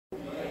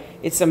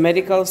It's a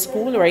medical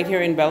school right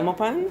here in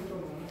Belmopan,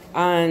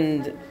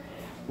 and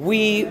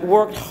we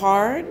worked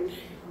hard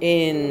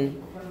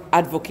in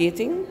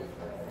advocating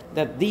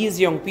that these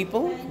young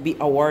people be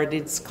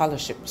awarded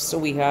scholarships. So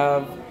we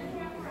have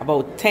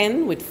about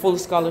 10 with full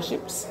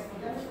scholarships,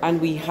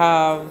 and we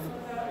have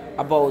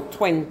about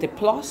 20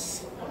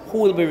 plus who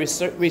will be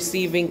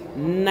receiving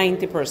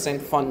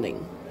 90%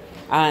 funding.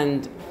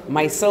 And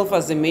myself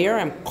as the mayor,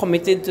 I'm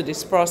committed to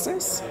this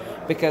process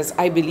because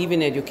I believe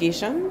in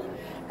education.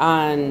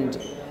 And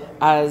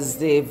as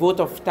the vote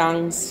of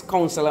thanks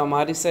Councillor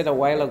Amadi said a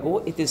while ago,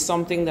 it is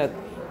something that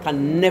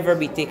can never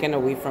be taken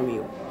away from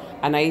you.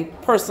 And I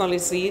personally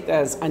see it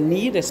as a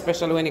need,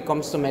 especially when it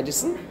comes to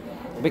medicine,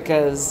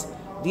 because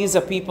these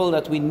are people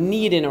that we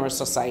need in our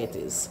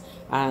societies.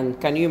 And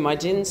can you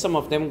imagine, some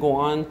of them go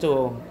on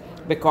to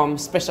become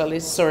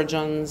specialists,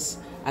 surgeons,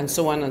 and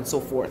so on and so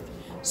forth.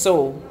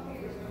 So,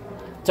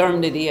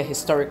 term the day a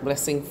historic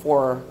blessing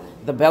for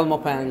the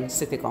Belmopan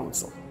City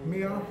Council.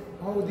 Mayor,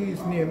 how these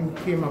names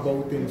came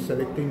about in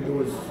selecting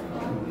those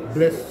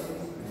blessed,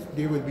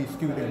 they will be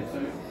students?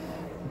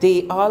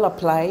 They all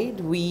applied.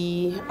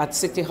 We, at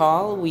City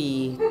Hall,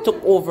 we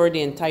took over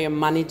the entire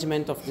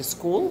management of the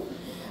school.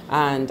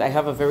 And I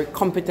have a very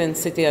competent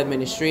city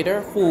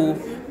administrator who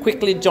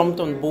quickly jumped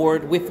on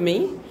board with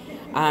me.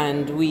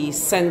 And we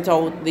sent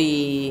out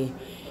the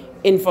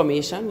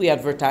information, we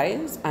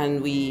advertised,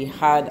 and we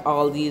had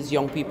all these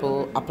young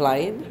people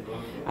applied.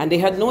 And they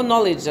had no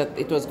knowledge that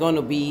it was going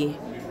to be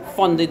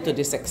funded to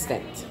this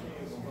extent.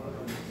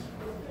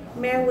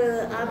 Mayor,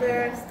 will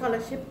other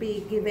scholarships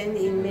be given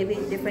in maybe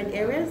different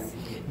areas?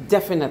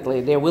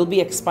 Definitely. There will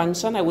be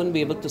expansion. I wouldn't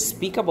be able to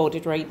speak about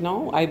it right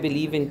now. I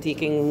believe in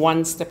taking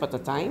one step at a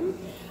time.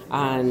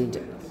 And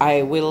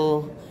I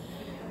will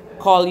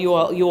call you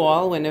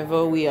all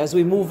whenever as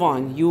we move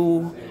on.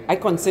 I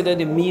consider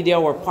the media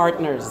our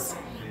partners.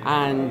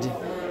 And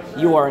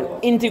you are an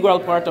integral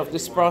part of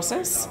this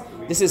process.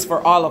 This is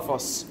for all of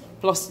us.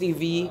 Plus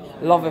TV,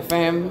 Love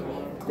FM.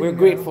 We're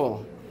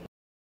grateful.